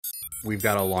we've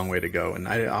got a long way to go. And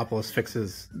Opolis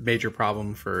fixes major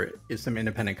problem for some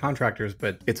independent contractors,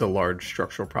 but it's a large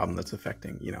structural problem that's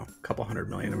affecting, a couple 100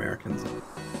 million Americans.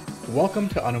 Welcome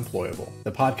to Unemployable,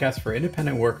 the podcast for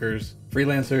independent workers,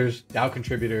 freelancers, DAO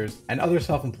contributors, and other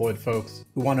self-employed folks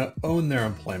who want to own their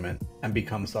employment and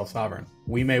become self-sovereign.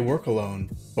 We may work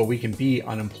alone, but we can be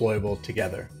unemployable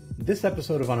together. This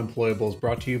episode of Unemployable is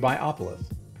brought to you by Opolis,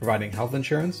 providing health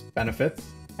insurance, benefits,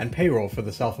 and payroll for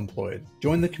the self-employed.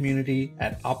 Join the community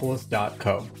at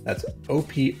opolis.co. That's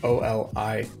opolis.co.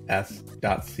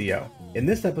 In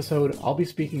this episode, I'll be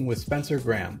speaking with Spencer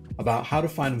Graham about how to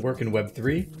find work in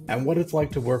Web3 and what it's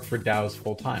like to work for DAOs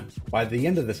full-time. By the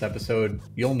end of this episode,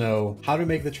 you'll know how to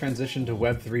make the transition to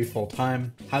Web3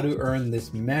 full-time, how to earn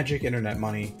this magic internet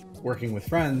money working with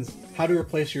friends, how to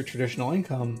replace your traditional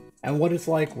income, and what it's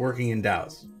like working in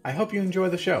DAOs. I hope you enjoy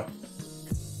the show.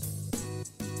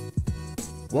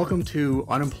 Welcome to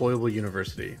Unemployable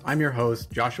University. I'm your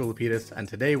host, Joshua Lapidus, and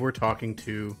today we're talking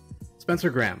to Spencer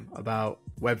Graham about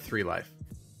Web3 life,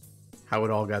 how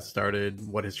it all got started,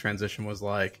 what his transition was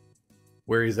like,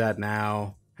 where he's at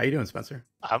now. How you doing, Spencer?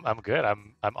 I'm good.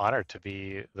 I'm honored to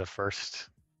be the first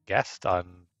guest on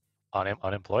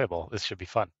Unemployable. This should be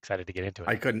fun. Excited to get into it.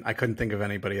 I couldn't think of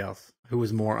anybody else who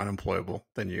was more unemployable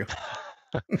than you.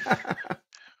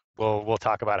 We'll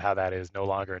talk about how that is no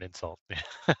longer an insult.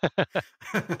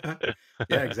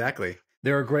 Yeah, exactly.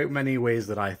 There are a great many ways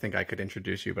that I think I could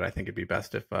introduce you, but I think it'd be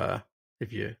best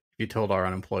if you told our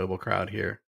unemployable crowd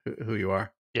here who you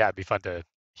are. Yeah, it'd be fun to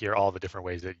hear all the different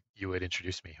ways that you would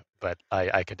introduce me, but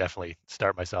I could definitely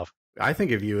start myself. I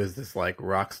think of you as this like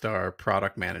rock star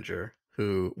product manager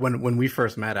who, when we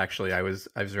first met, actually, I was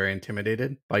very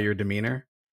intimidated by your demeanor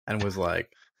and was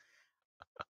like,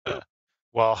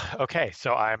 well, okay,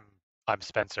 so I'm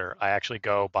Spencer. I actually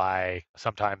go by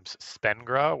sometimes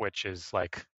Spengra, which is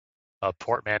like a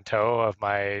portmanteau of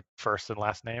my first and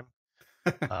last name.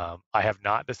 I have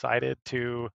not decided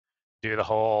to do the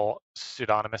whole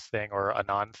pseudonymous thing or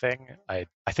anon thing. I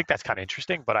think that's kind of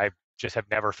interesting, but I just have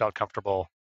never felt comfortable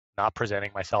not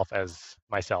presenting myself as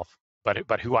myself.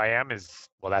 But who I am is,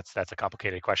 well, that's a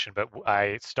complicated question. But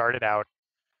I started out,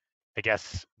 I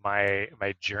guess, my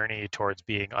journey towards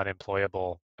being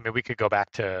unemployable. I mean, we could go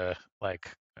back to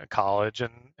like college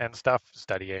and stuff,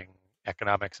 studying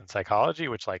economics and psychology,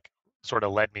 which like sort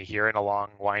of led me here in a long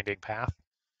winding path.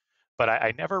 But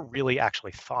I never really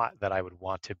actually thought that I would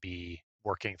want to be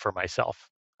working for myself.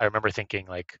 I remember thinking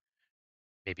like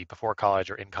maybe before college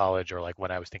or in college or like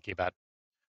when I was thinking about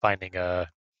finding a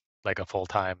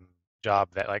full-time job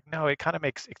that like, no, it's kind of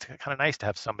nice to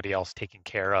have somebody else taking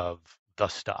care of the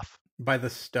stuff. By the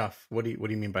stuff, what do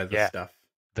you mean by the stuff?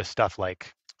 The stuff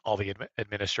like all the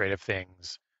administrative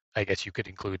things. I guess you could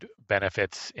include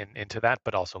benefits into that,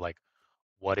 but also like,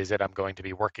 what is it I'm going to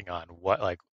be working on? What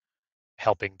like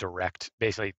helping direct,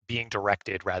 basically being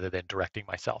directed rather than directing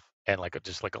myself. And like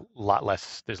just like there's a lot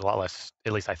less,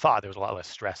 at least I thought there was a lot less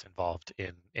stress involved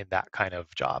in that kind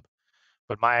of job.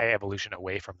 But my evolution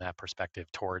away from that perspective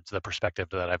towards the perspective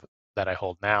that I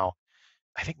hold now,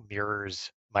 I think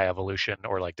mirrors my evolution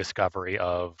or like discovery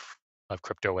of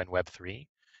crypto and Web3,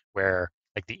 where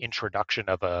like the introduction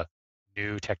of a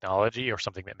new technology or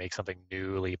something that makes something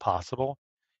newly possible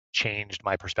changed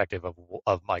my perspective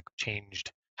of like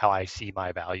changed how I see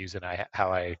my values and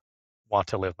how I want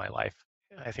to live my life.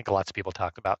 I think lots of people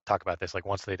talk about this. Like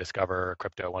once they discover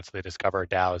crypto, once they discover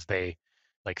DAOs, they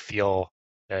like feel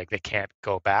like they can't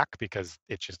go back because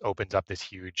it just opens up this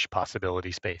huge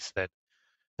possibility space that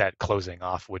closing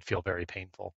off would feel very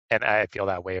painful. And I feel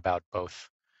that way about both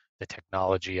the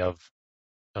technology of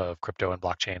crypto and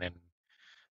blockchain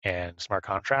and smart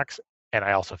contracts. And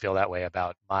I also feel that way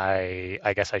about I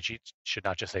guess I should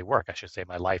not just say work, I should say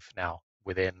my life now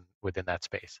within that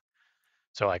space.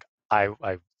 So like I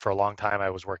for a long time I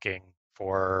was working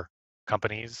for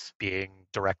companies, being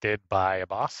directed by a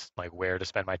boss, like where to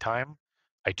spend my time.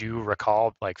 I do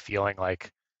recall like feeling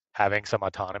like having some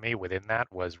autonomy within that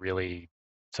was really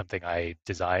something I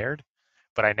desired,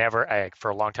 but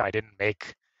for a long time I didn't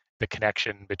make the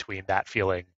connection between that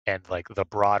feeling and like the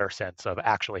broader sense of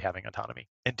actually having autonomy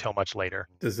until much later.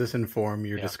 Does this inform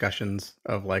your discussions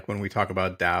of like when we talk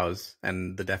about DAOs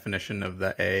and the definition of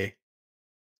the A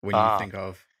when you think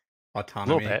of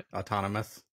autonomy,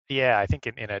 autonomous? Yeah, I think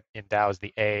in DAOs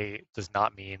the A does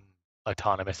not mean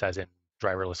autonomous as in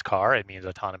driverless car. It means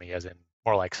autonomy as in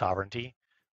more like sovereignty.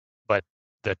 But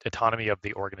the autonomy of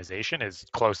the organization is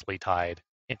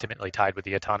intimately tied with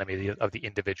the autonomy of the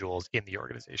individuals in the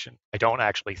organization. I don't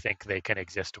actually think they can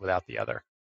exist without the other.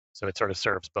 So it sort of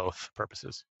serves both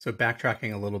purposes. So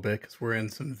backtracking a little bit, because we're in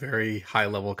some very high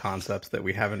level concepts that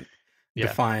we haven't Yeah.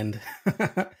 defined.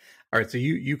 All right, so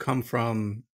you come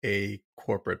from a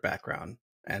corporate background,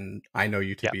 and I know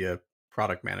you to Yeah. be a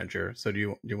product manager. So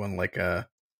do you want like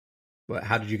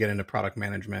how did you get into product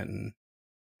management, and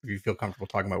if you feel comfortable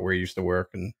talking about where you used to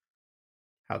work and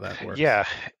how that works? Yeah.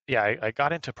 Yeah. I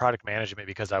got into product management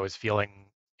because I was feeling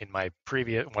in my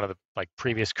one of the like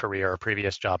previous career or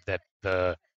previous job that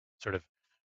the sort of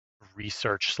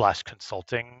research slash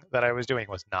consulting that I was doing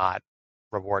was not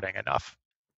rewarding enough.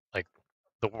 Like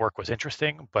the work was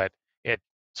interesting, but it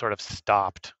sort of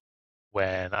stopped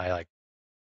when I like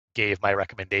gave my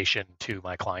recommendation to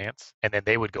my clients, and then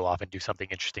they would go off and do something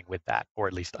interesting with that, or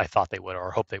at least I thought they would,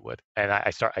 or hope they would. And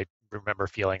I remember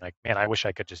feeling like, man, I wish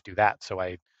I could just do that. So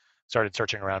I started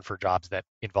searching around for jobs that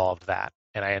involved that,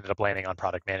 and I ended up landing on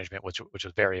product management, which was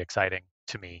very exciting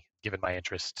to me, given my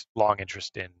long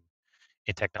interest in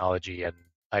technology, and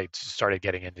I started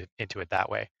getting into it that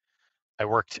way.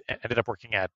 Ended up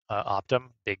working at Optum,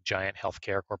 big giant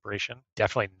healthcare corporation.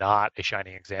 Definitely not a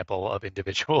shining example of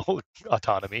individual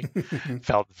autonomy.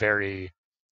 It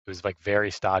was like very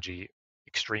stodgy,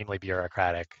 extremely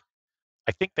bureaucratic.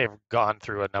 I think they've gone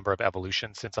through a number of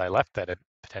evolutions since I left that had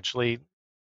potentially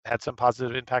had some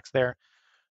positive impacts there,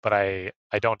 but I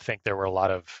don't think there were a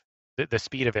lot of the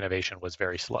speed of innovation was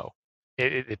very slow.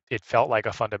 It felt like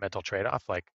a fundamental trade-off,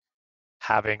 like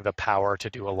having the power to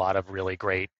do a lot of really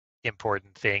great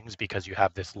important things because you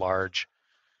have this large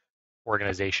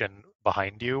organization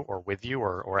behind you or with you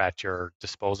or at your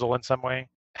disposal in some way,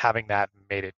 having that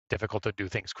made it difficult to do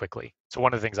things quickly. So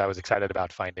one of the things I was excited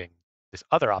about finding this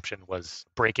other option was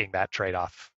breaking that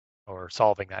trade-off or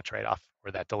solving that trade-off or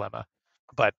that dilemma.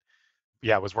 But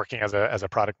yeah, I was working as a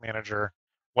product manager.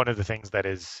 One of the things that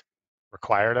is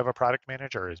required of a product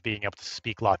manager is being able to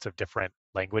speak lots of different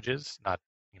languages, not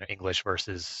English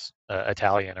versus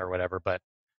Italian or whatever, but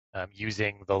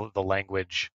using the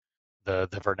language, the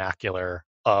vernacular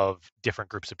of different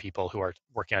groups of people who are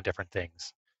working on different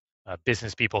things.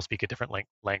 Business people speak a different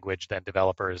language than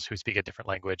developers who speak a different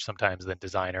language sometimes than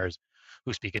designers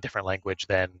who speak a different language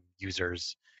than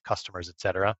users, customers,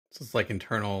 etc. So it's like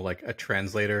internal, like a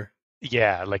translator.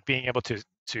 Yeah, like being able to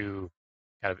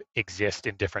kind of exist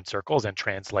in different circles and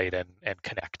translate and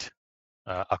connect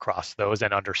across those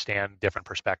and understand different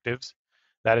perspectives.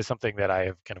 That is something that I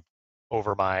have kind of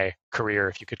over my career,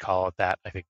 if you could call it that,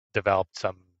 I think developed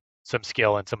some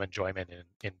skill and some enjoyment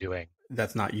in doing.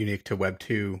 That's not unique to Web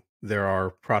 2. There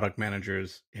are product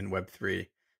managers in Web 3.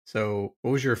 So,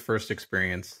 what was your first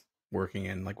experience working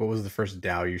in? Like, what was the first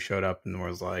DAO you showed up and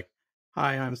was like,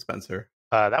 "Hi, I'm Spencer."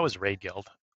 That was Raid Guild.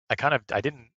 I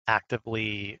didn't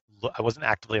actively I wasn't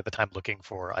actively at the time looking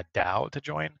for a DAO to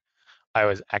join. I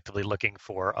was actively looking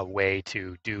for a way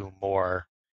to do more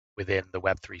within the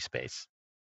Web3 space.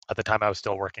 At the time, I was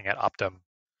still working at Optum.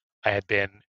 I had been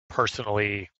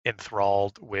personally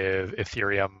enthralled with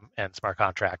Ethereum and smart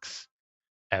contracts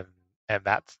and and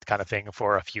that kind of thing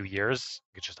for a few years,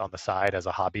 just on the side as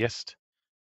a hobbyist,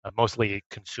 mostly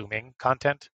consuming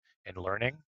content and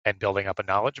learning and building up a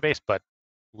knowledge base, but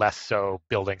less so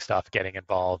building stuff, getting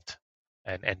involved,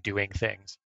 and doing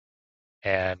things.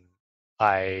 And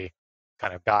I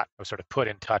was sort of put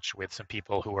in touch with some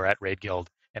people who were at Raid Guild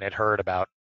and had heard about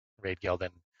Raid Guild.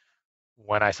 And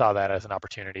when I saw that as an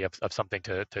opportunity of something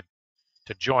to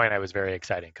join, I was very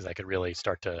excited because I could really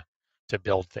start to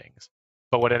build things.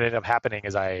 But what ended up happening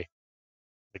is like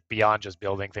beyond just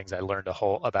building things, I learned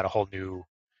about a whole new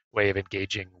way of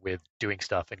engaging with doing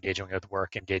stuff, engaging with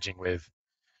work, engaging with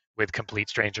complete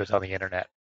strangers on the internet,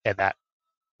 and that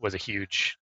was a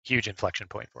huge inflection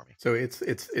point for me. So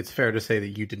it's fair to say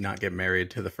that you did not get married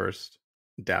to the first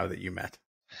DAO that you met.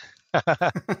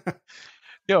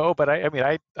 No, but I mean,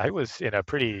 I was in a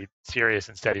pretty serious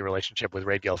and steady relationship with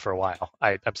Raid Guild for a while.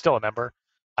 I'm still a member.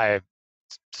 I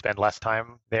spend less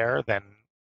time there than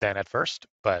at first,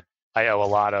 but I owe a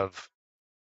lot of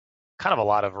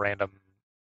random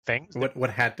things. What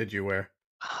hat did you wear?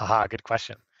 Haha, good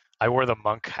question. I wore the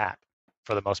monk hat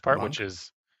for the most part, which Monk?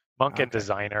 is monk and Okay.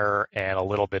 designer and a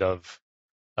little bit of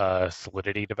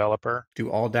Solidity developer. Do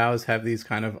all DAOs have these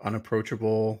kind of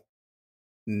unapproachable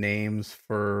names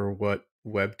for what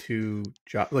Web 2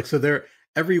 job, like, so there,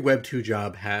 every Web 2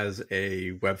 job has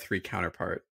a Web 3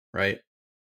 counterpart, right?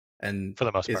 And For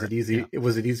the most is it part, yeah. easy,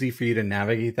 was it easy for you to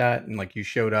navigate that, and like you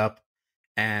showed up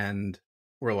and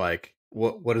we're like,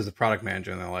 what is the product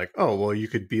manager? And they're like, oh, well, you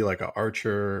could be like an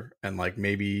archer and like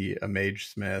maybe a mage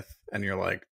smith, and you're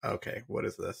like, okay, what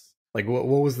is this? Like, what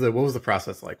was the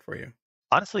process like for you?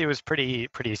 Honestly, it was pretty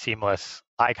seamless.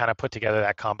 I kind of put together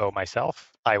that combo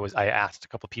myself. I asked a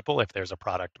couple people if there's a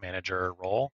product manager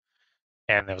role,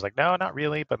 and they was like, no, not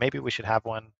really, but maybe we should have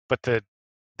one. But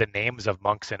the names of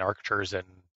monks and archers and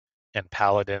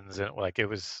paladins, and like it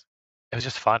was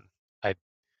just fun. I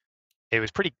It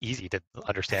was pretty easy to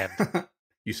understand.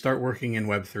 You start working in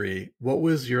Web3. What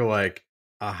was your like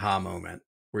aha moment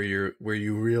where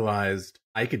you realized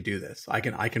I could do this? I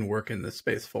can work in this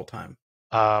space full time.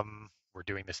 We're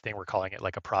doing this thing, we're calling it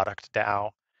like a product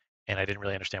DAO, and I didn't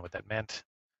really understand what that meant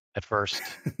at first,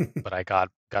 but I got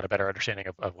a better understanding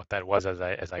of what that was as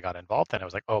I got involved, and I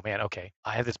was like, oh man, okay,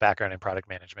 I have this background in product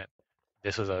management.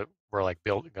 We're like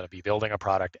going to be building a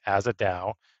product as a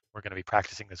DAO. We're going to be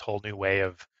practicing this whole new way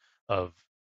of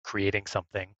creating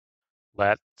something.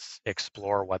 Let's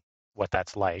explore what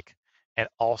that's like. And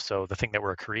also the thing that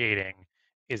we're creating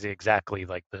is exactly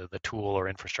like the tool or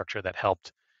infrastructure that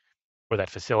helped or that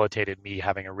facilitated me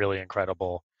having a really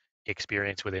incredible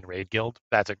experience within Raid Guild.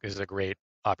 This is a great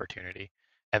opportunity.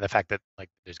 And the fact that like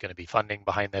there's going to be funding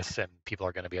behind this and people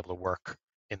are going to be able to work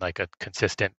in like a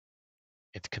consistent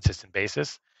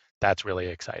basis, that's really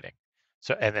exciting.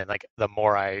 So and then like the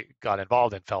more I got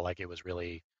involved and felt like it was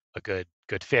really a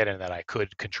good fit and that I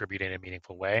could contribute in a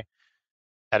meaningful way,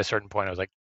 at a certain point I was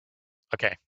like,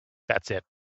 okay, that's it.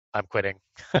 I'm quitting.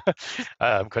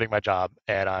 I'm quitting my job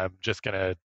and I'm just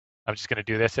gonna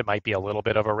do this. It might be a little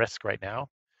bit of a risk right now,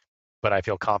 but I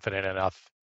feel confident enough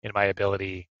in my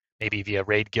ability, maybe via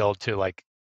raid guild, to like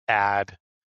add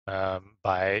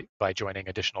by joining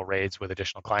additional raids with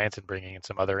additional clients and bringing in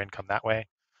some other income that way,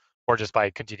 or just by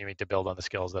continuing to build on the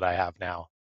skills that I have now,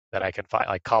 that I can find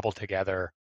like cobble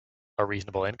together a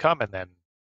reasonable income, and then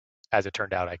as it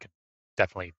turned out, I could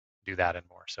definitely do that and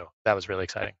more. So that was really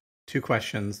exciting. Two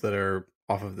questions that are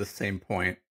off of the same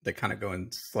point that kind of go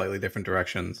in slightly different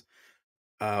directions.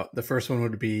 The first one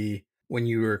would be when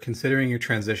you were considering your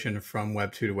transition from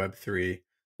Web 2 to Web 3,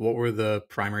 what were the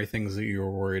primary things that you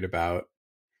were worried about?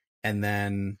 And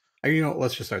then,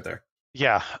 let's just start there.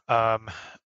 Yeah,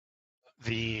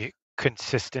 the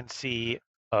consistency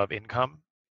of income.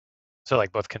 So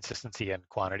like both consistency and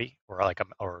quantity, or like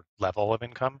or level of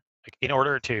income. Like in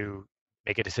order to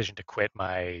make a decision to quit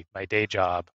my day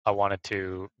job, I wanted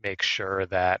to make sure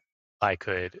that I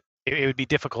could. It would be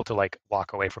difficult to like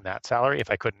walk away from that salary if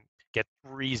I couldn't get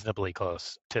reasonably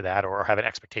close to that, or have an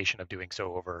expectation of doing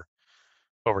so over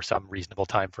some reasonable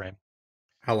time frame.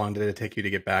 How long did it take you to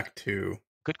get back to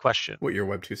Good question. what your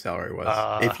Web 2 salary was,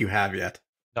 Uh, if you have yet?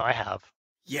 no, I have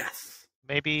Yes.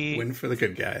 maybe Win for the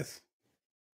good guys.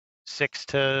 6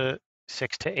 to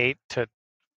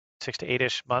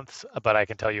 8ish months, but I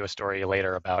can tell you a story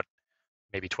later about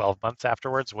maybe 12 months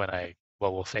afterwards when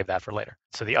we'll save that for later.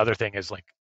 So the other thing is like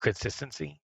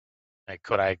consistency. Like,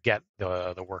 could I get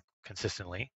the work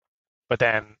consistently? But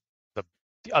then the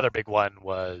the other big one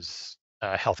was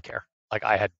healthcare. Like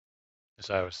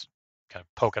so I was kind of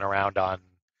poking around on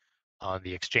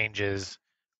the exchanges.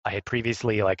 I had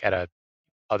previously, like at a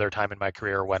other time in my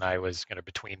career when I was kind of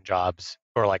between jobs,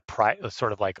 or like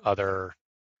sort of like other,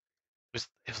 it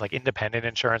was like independent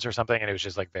insurance or something, and it was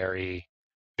just like very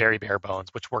bare bones,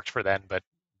 which worked for then, but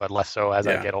less so as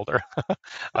I Yeah. get older.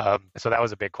 So that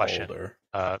was a big question. Older.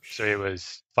 So it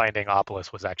was finding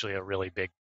Opolis was actually a really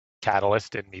big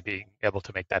catalyst in me being able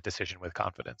to make that decision with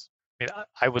confidence. I mean,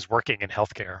 I was working in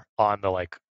healthcare on the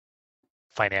like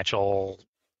financial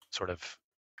sort of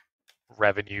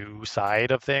revenue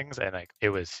side of things, and like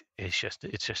it's just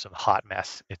a hot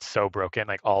mess. It's so broken.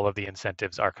 Like all of the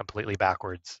incentives are completely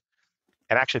backwards.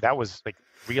 And actually that was like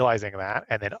realizing that,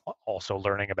 and then also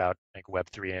learning about like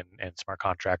Web3 and smart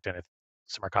contracts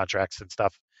and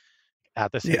stuff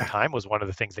at the same Yeah. time was one of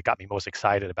the things that got me most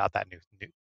excited about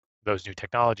those new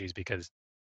technologies, because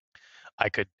I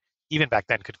could, even back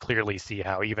then, could clearly see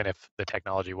how even if the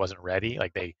technology wasn't ready,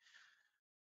 like they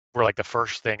were like the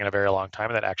first thing in a very long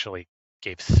time that actually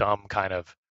gave some kind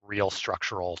of real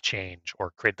structural change,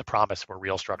 or create the promise for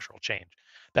real structural change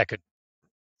that could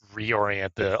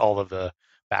reorient all of the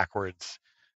backwards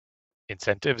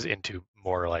incentives into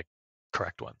more like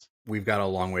correct ones. We've got a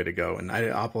long way to go. And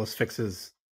Opolis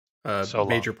fixes a So long.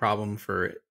 major problem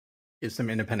for some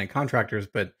independent contractors,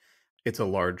 but it's a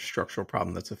large structural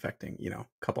problem that's affecting, a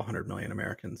couple 100 million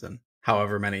Americans and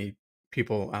however many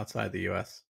people outside the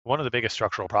US. One of the biggest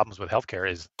structural problems with healthcare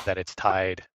is that it's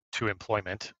tied to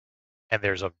employment, and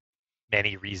there's a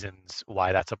many reasons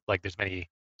why there's many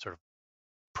sort of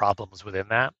problems within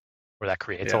that, where that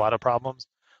creates a Yeah. lot of problems.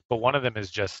 But one of them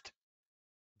is just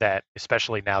that,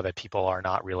 especially now that people are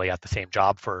not really at the same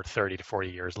job for 30 to 40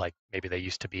 years like maybe they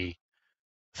used to be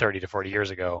 30 to 40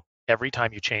 years ago, every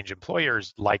time you change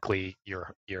employers, likely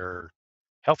your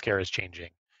healthcare is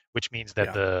changing, which means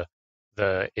that Yeah.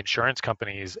 the insurance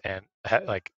companies and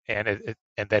then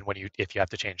if you have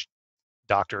to change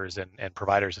doctors and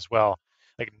providers as well,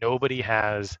 Like nobody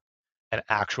has an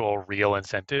actual real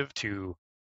incentive to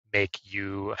make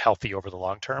you healthy over the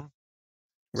long term.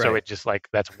 So Right. it just like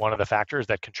that's one of the factors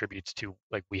that contributes to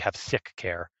like we have sick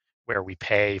care where we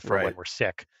pay for when Right. we're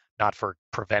sick, not for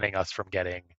preventing us from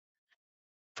getting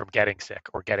sick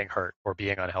or getting hurt or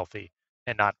being unhealthy,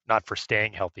 and not for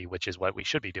staying healthy, which is what we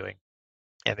should be doing.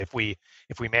 And if we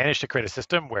manage to create a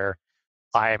system where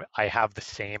I have the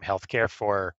same healthcare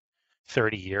for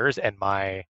 30 years and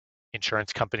my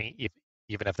insurance company,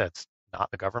 even if that's not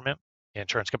the government, the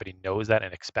insurance company knows that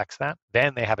and expects that,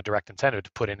 then they have a direct incentive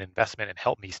to put in investment and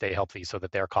help me stay healthy so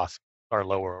that their costs are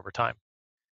lower over time.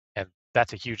 And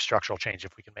that's a huge structural change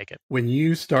if we can make it. When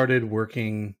you started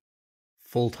working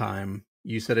full time,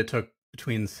 you said it took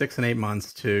between 6 and 8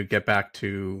 months to get back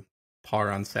to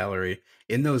par on salary.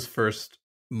 In those first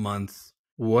months,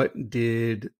 what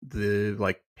did the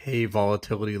like pay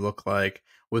volatility look like?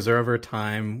 Was there ever a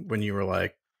time when you were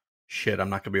like, shit, I'm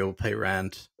not gonna be able to pay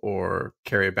rent or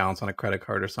carry a balance on a credit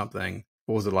card or something?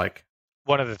 What was it like?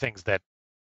 One of the things that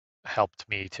helped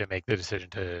me to make the decision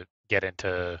to get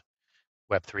into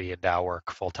Web3 and DAO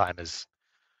work full time is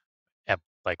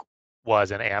like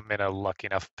was and am in a lucky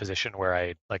enough position where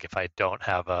I like if I don't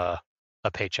have a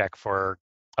paycheck for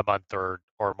a month or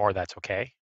more, that's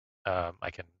okay.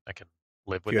 I can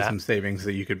live Do with you have that. some savings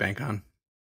that you could bank on?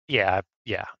 Yeah,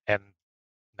 yeah, and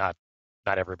not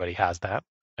not everybody has that,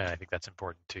 and I think that's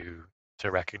important to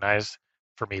recognize.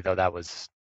 For me, though, that was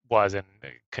and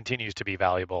continues to be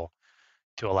valuable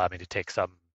to allow me to take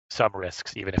some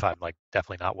risks, even if I'm like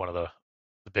definitely not one of the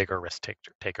bigger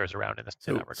takers around in this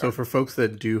in So, that so regard. for folks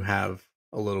that do have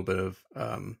a little bit of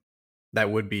that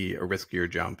would be a riskier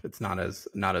jump. It's not as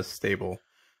stable.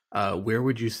 Where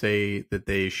would you say that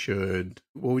they should?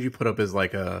 What would you put up as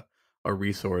like a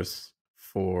resource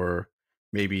for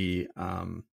maybe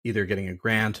either getting a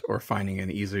grant or finding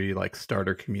an easy like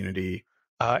starter community?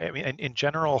 I mean, in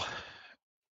general,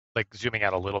 like zooming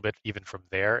out a little bit, even from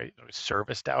there,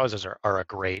 service DAOs are a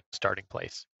great starting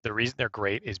place. The reason they're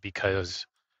great is because,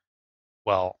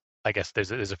 well, I guess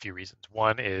there's a few reasons.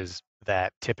 One is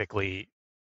that typically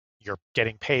you're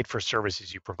getting paid for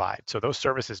services you provide. So those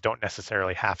services don't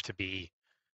necessarily have to be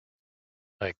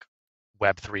like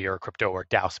Web3 or crypto or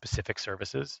DAO specific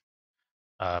services.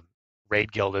 Um,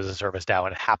 Raid Guild is a service DAO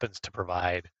and it happens to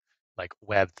provide like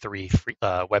Web3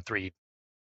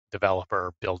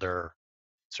 developer builder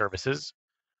services.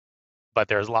 But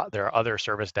there are other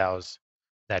service DAOs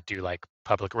that do like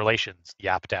public relations.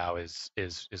 Yap DAO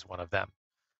is one of them.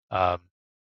 Um,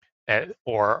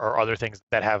 or other things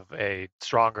that have a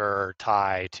stronger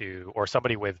tie to, or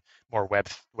somebody with more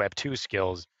Web 2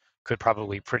 skills could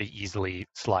probably pretty easily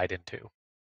slide into.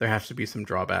 There has to be some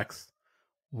drawbacks.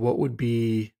 What would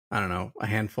be, I don't know, a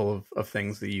handful of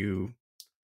things that you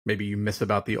maybe you miss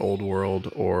about the old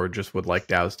world or just would like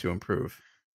DAOs to improve?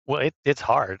 Well, it's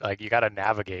hard. Like you got to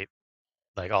navigate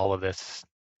like all of this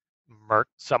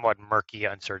somewhat murky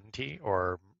uncertainty,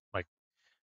 or like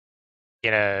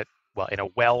in a in a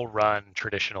well-run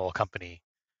traditional company,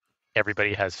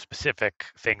 everybody has specific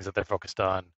things that they're focused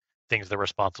on, things they're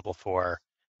responsible for.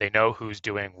 They know who's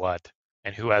doing what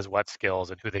and who has what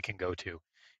skills and who they can go to.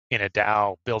 In a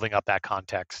DAO, building up that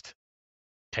context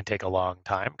can take a long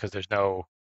time because there's no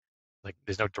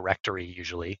directory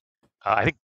usually. I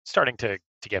think starting to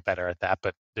get better at that,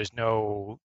 but there's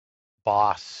no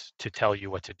boss to tell you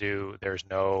what to do. There's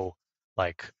no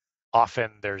like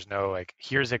often there's no like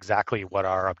here's exactly what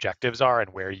our objectives are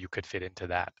and where you could fit into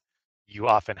that. You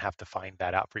often have to find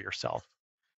that out for yourself.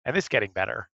 And this is getting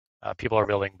better. People are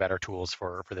building better tools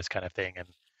for this kind of thing, and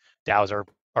DAOs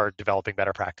are developing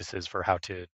better practices for how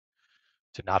to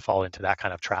not fall into that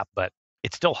kind of trap. But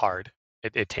it's still hard.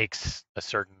 It takes a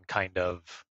certain kind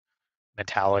of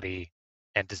mentality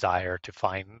and desire to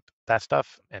find that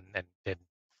stuff and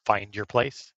find your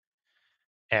place.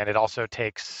 And it also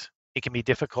it can be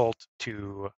difficult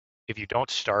to, if you don't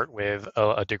start with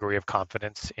a degree of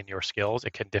confidence in your skills,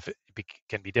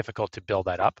 can be difficult to build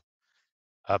that up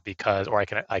because, or I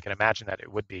can imagine that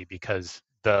it would be because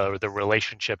the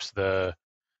relationships, the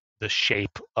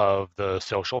shape of the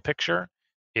social picture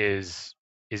is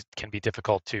can be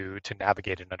difficult to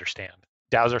navigate and understand.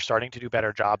 DAOs are starting to do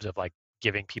better jobs of like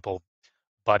giving people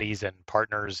buddies and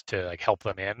partners to like help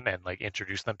them in and like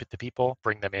introduce them to people,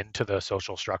 bring them into the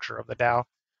social structure of the DAO.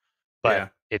 But Yeah.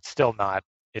 it's still not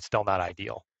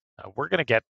ideal. We're gonna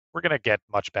get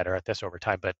much better at this over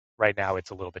time, but right now it's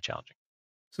a little bit challenging.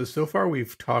 So far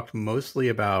we've talked mostly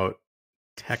about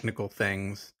technical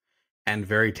things and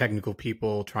very technical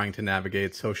people trying to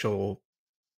navigate social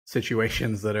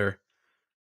situations that are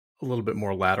a little bit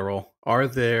more lateral. Are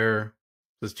there,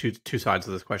 there's two sides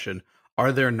of this question.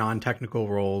 are there non-technical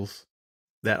roles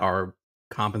that are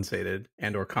compensated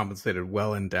and or compensated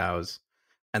well in DAOs,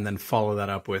 and then follow that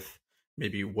up with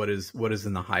maybe what is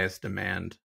in the highest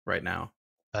demand right now?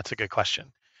 That's a good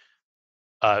question.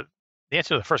 The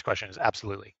answer to the first question is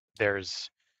absolutely. There's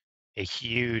a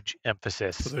huge So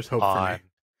emphasis there's hope for me. on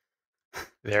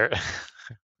there.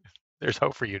 There's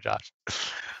hope for you, Josh.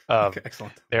 Um, Okay,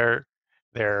 excellent. there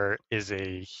is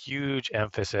a huge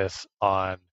emphasis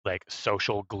on like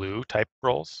social glue type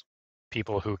roles,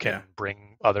 people who can Yeah.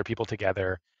 bring other people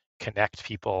together, connect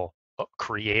people,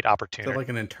 create Is that opportunity. like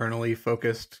an internally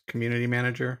focused community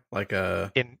manager? Like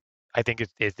a In I think it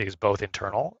is both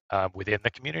internal within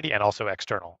the community and also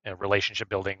external. And relationship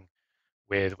building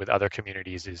with other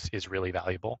communities is really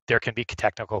valuable. There can be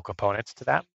technical components to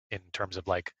that in terms of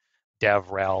like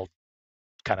DevRel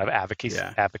kind of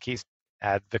yeah.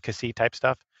 advocacy type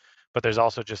stuff. But there's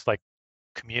also just like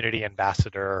community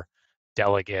ambassador,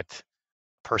 delegate,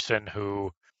 person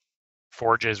who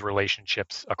forges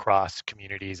relationships across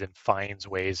communities and finds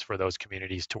ways for those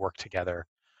communities to work together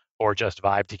or just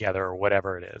vibe together or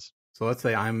whatever it is. So let's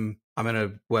say I'm in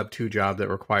a Web 2 job that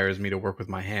requires me to work with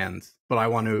my hands, but I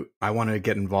want to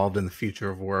get involved in the future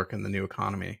of work and the new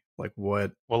economy. Like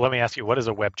what? Well, let me ask you, what is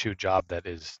a Web2 job that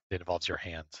involves your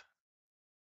hands?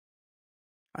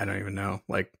 I don't even know.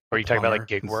 Like Are a you talking about like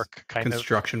plumber, gig work kind of?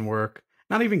 construction work,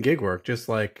 not even gig work, just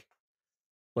like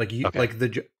you Okay, like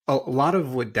a lot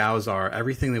of what DAOs are,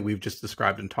 everything that we've just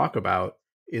described and talk about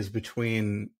is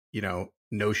between,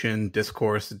 Notion,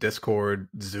 Discourse, Discord,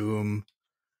 Zoom,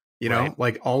 right.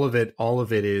 like all of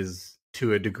it is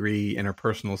to a degree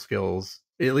interpersonal skills,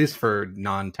 at least for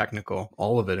non-technical.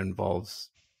 All of it involves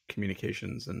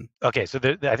communications and Okay, so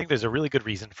I think there's a really good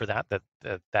reason for that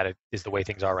it is the way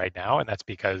things are right now, and that's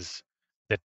because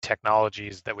the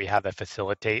technologies that we have that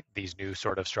facilitate these new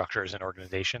sort of structures and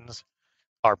organizations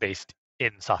are based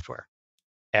in software,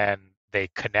 and they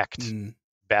connect mm,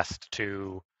 best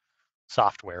to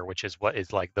software, which is what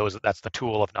is like those. That's the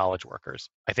tool of knowledge workers.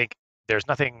 I think there's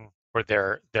nothing where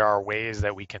there are ways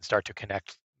that we can start to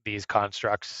connect these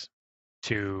constructs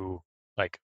to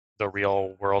like the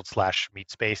real world slash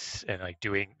meat space and like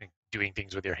doing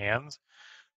things with your hands,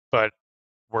 but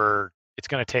we're it's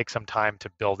going to take some time to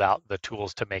build out the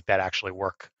tools to make that actually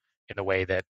work in the way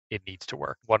that it needs to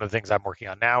work. One of the things I'm working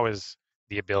on now is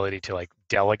the ability to like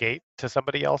delegate to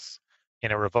somebody else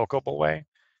in a revocable way,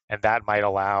 and that might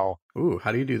allow ooh,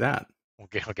 how do you do that? we'll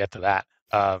get to that.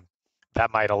 That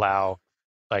might allow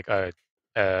like a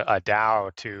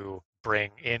DAO to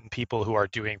bring in people who are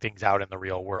doing things out in the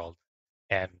real world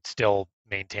and still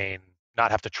maintain,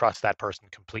 not have to trust that person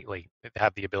completely,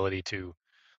 have the ability to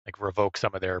like revoke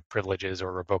some of their privileges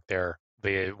or revoke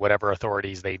the whatever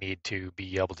authorities they need to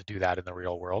be able to do that in the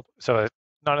real world. So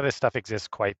none of this stuff exists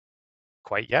quite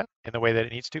yet in the way that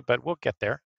it needs to, but we'll get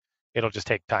there. It'll just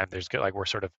take time. There's like we're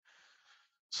sort of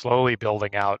slowly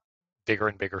building out bigger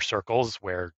and bigger circles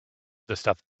where the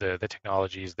stuff, the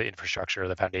technologies, the infrastructure,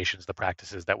 the foundations, the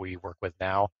practices that we work with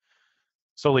now,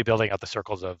 slowly building out the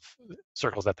circles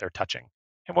that they're touching.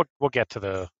 And we'll get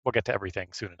to everything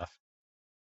soon enough,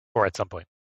 or at some point.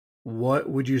 What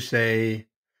would you say,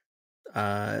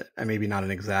 and maybe not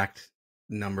an exact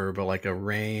number, but like a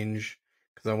range,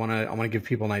 because I want to give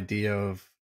people an idea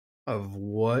of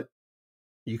what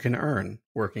you can earn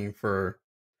working for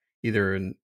either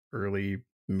an early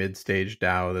mid-stage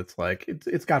DAO that's like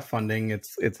it's got funding,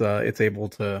 it's able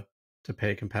to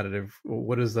pay competitive.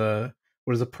 What does a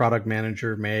product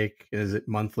manager make? Is it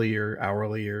monthly or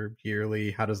hourly or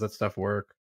yearly? How does that stuff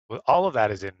work? Well, all of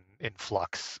that is in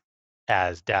flux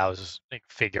as DAOs like,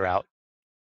 figure out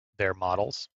their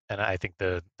models. And I think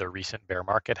the recent bear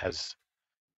market has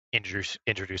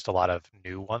introduced a lot of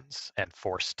new ones and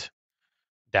forced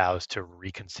DAOs to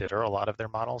reconsider a lot of their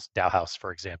models. DAO House,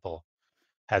 for example,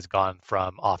 has gone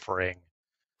from offering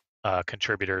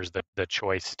contributors the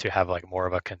choice to have like more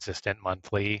of a consistent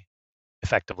monthly,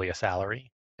 effectively a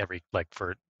salary every like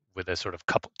for with a sort of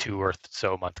couple 2 or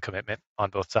so month commitment on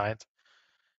both sides,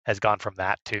 has gone from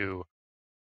that to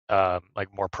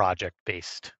like more project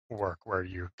based work where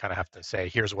you kind of have to say,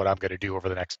 here's what I'm going to do over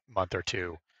the next month or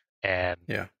two, and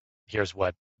Yeah. here's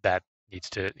what that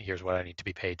here's what I need to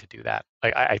be paid to do that.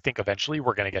 Like I think eventually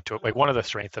we're going to get to it. Like one of the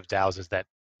strengths of DAOs is that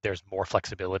there's more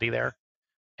flexibility there,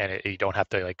 and you don't have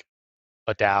to like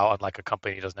a DAO, unlike a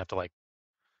company, doesn't have to like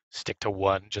stick to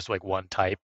one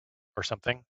type or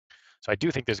something. So I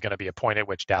do think there's going to be a point at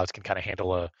which DAOs can kind of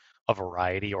handle a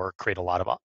variety or create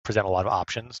present a lot of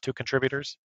options to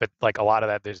contributors. But like a lot of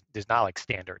that, there's not like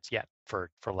standards yet for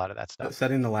a lot of that stuff.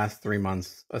 Setting the last 3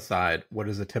 months aside, what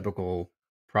is a typical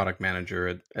product manager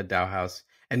at DAO House?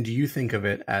 And do you think of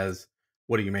it as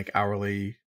What do you make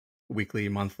hourly, weekly,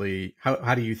 monthly?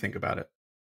 How do you think about it?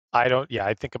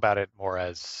 I think about it more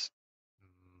as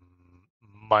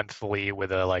monthly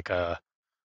with a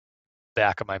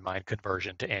back of my mind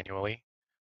conversion to annually.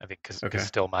 I think because Okay.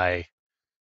 still Because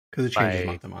it changes my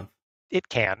month to month.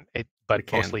 but It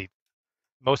can.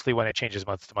 mostly when it changes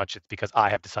month to month, it's because I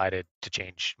have decided to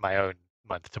change my own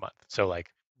month to month. So like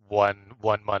one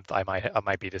month I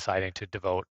might be deciding to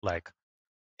devote like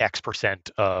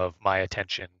X% of my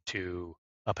attention to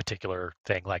a particular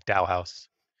thing like DAO House.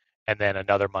 And then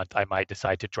another month I might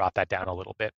decide to drop that down a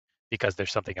little bit because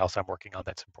there's something else I'm working on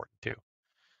that's important too.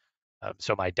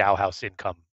 So my DAO House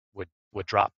income would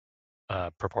drop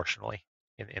proportionally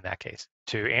in that case.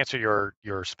 To answer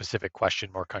your specific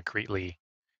question more concretely,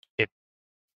 it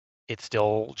it's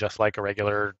still just like a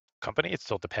regular company. It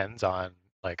still depends on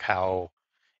like how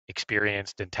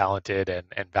experienced and talented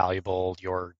and valuable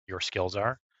your skills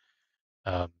are.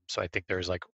 So I think there's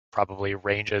like probably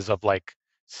ranges of like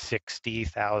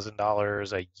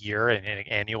 $60,000 a year in an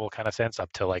annual kind of sense,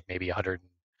 up to like maybe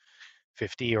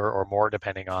 150 or more,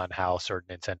 depending on how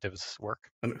certain incentives work.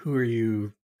 And who are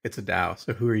you? It's a DAO.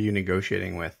 So who are you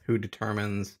negotiating with? Who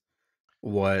determines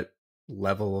what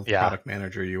level of Yeah. product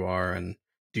manager you are? And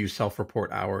do you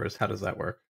self-report hours? How does that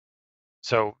work?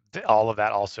 So all of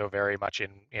that also very much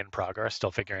in progress,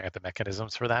 still figuring out the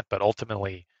mechanisms for that. But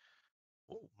ultimately,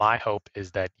 my hope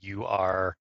is that you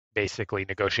are basically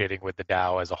negotiating with the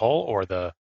DAO as a whole, or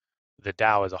the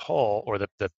DAO as a whole, or the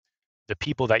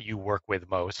people that you work with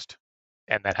most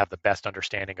and that have the best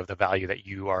understanding of the value that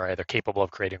you are either capable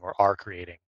of creating or are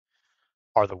creating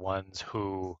are the ones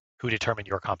who determine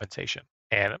your compensation.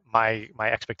 And my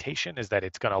expectation is that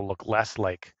it's going to look less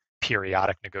like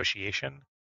periodic negotiation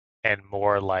and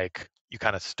more like you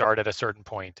kind of start at a certain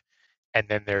point and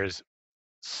then there's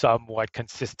somewhat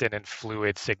consistent and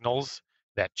fluid signals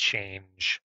that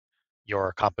change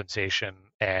your compensation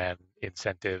and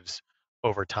incentives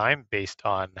over time based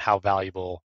on how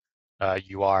valuable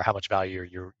you are, how much value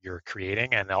you're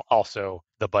creating, and also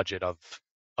the budget of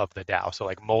the DAO. So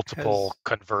like multiple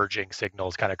Has converging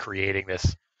signals, kind of creating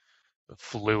this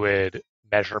fluid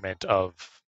measurement of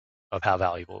how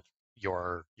valuable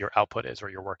your output is or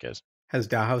your work is. has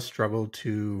DAO House struggled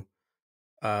to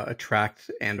attract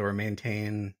and or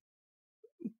maintain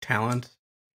talent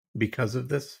because of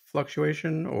this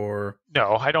fluctuation, or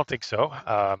No, I don't think so.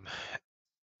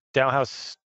 DAO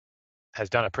House has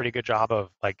done a pretty good job of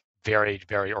like very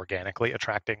organically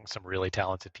attracting some really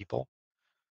talented people.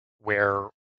 Where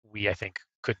we, I think,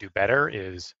 could do better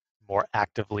is more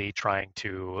actively trying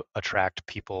to attract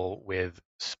people with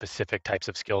specific types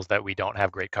of skills that we don't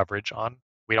have great coverage on.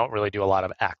 We don't really do a lot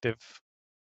of active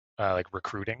like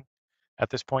recruiting at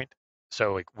this point.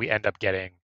 So like we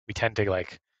tend to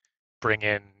like bring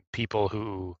in people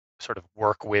who sort of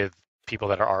work with people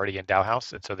that are already in DAO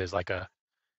House, and so there's like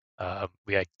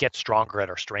we like get stronger at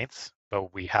our strengths,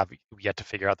 but we have yet to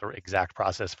figure out the exact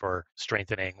process for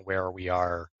strengthening where we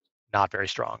are not very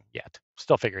strong yet.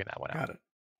 Still figuring that one out. got it?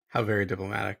 How very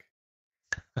diplomatic.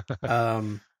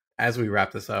 Um, as we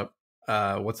wrap this up,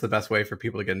 what's the best way for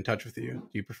people to get in touch with you? Do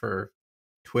you prefer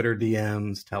Twitter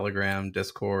DMs, Telegram,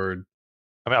 Discord?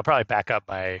 I mean, I'll probably back up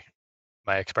my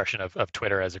expression of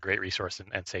Twitter as a great resource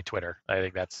and say Twitter. I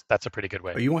think that's a pretty good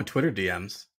way. Oh, you want Twitter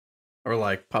DMs or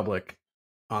like public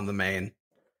on the main?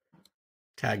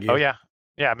 Tag Oh you. yeah,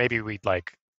 yeah. Maybe we'd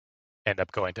like end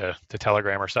up going to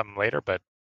Telegram or something later, but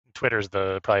Twitter's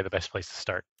probably the best place to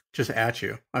start. Just at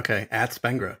you. Okay, at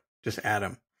Spengra. Just add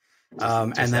him.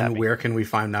 And Just at then me. where can we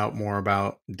find out more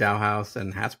about DAO House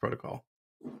and Hats Protocol?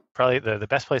 Probably the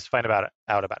best place to find out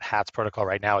about Hats Protocol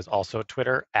right now is also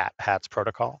Twitter at Hats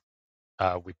Protocol.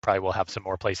 We probably will have some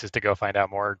more places to go find out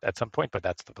more at some point, but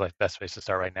that's the best place to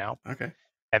start right now. Okay.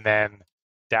 And then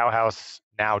DAO House,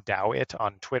 now DAO It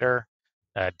on Twitter,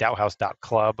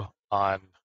 DAOhouse.club on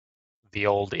the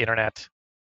old internet,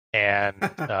 and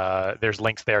there's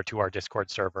links there to our Discord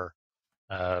server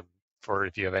for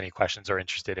if you have any questions or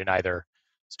interested in either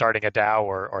starting a DAO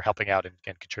or helping out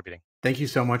and contributing. Thank you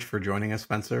so much for joining us,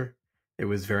 Spencer. It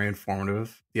was very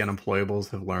informative. The Unemployables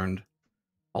have learned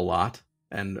a lot,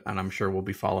 and I'm sure we'll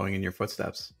be following in your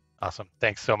footsteps. Awesome.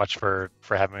 Thanks so much for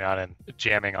having me on and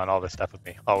jamming on all this stuff with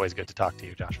me. Always good to talk to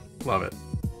you, Josh. Love it.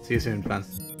 See you soon,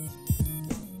 Spence.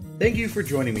 Thank you for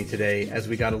joining me today as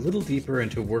we got a little deeper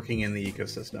into working in the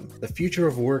ecosystem. The future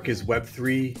of work is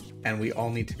Web3, and we all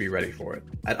need to be ready for it.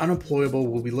 At Unemployable,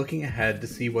 we'll be looking ahead to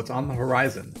see what's on the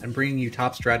horizon and bringing you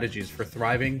top strategies for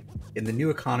thriving in the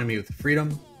new economy with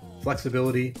freedom,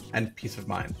 flexibility, and peace of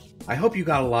mind. I hope you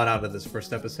got a lot out of this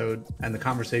first episode and the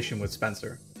conversation with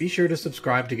Spencer. Be sure to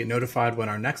subscribe to get notified when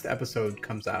our next episode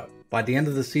comes out. By the end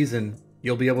of the season,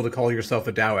 you'll be able to call yourself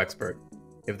a DAO expert,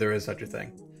 if there is such a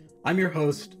thing. I'm your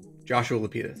host, Joshua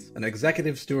Lapidus, an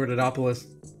executive steward at Opolis,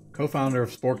 co-founder of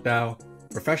Spork DAO,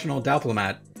 professional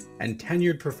diplomat, and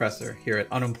tenured professor here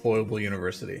at Unemployable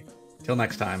University. Till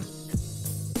next time.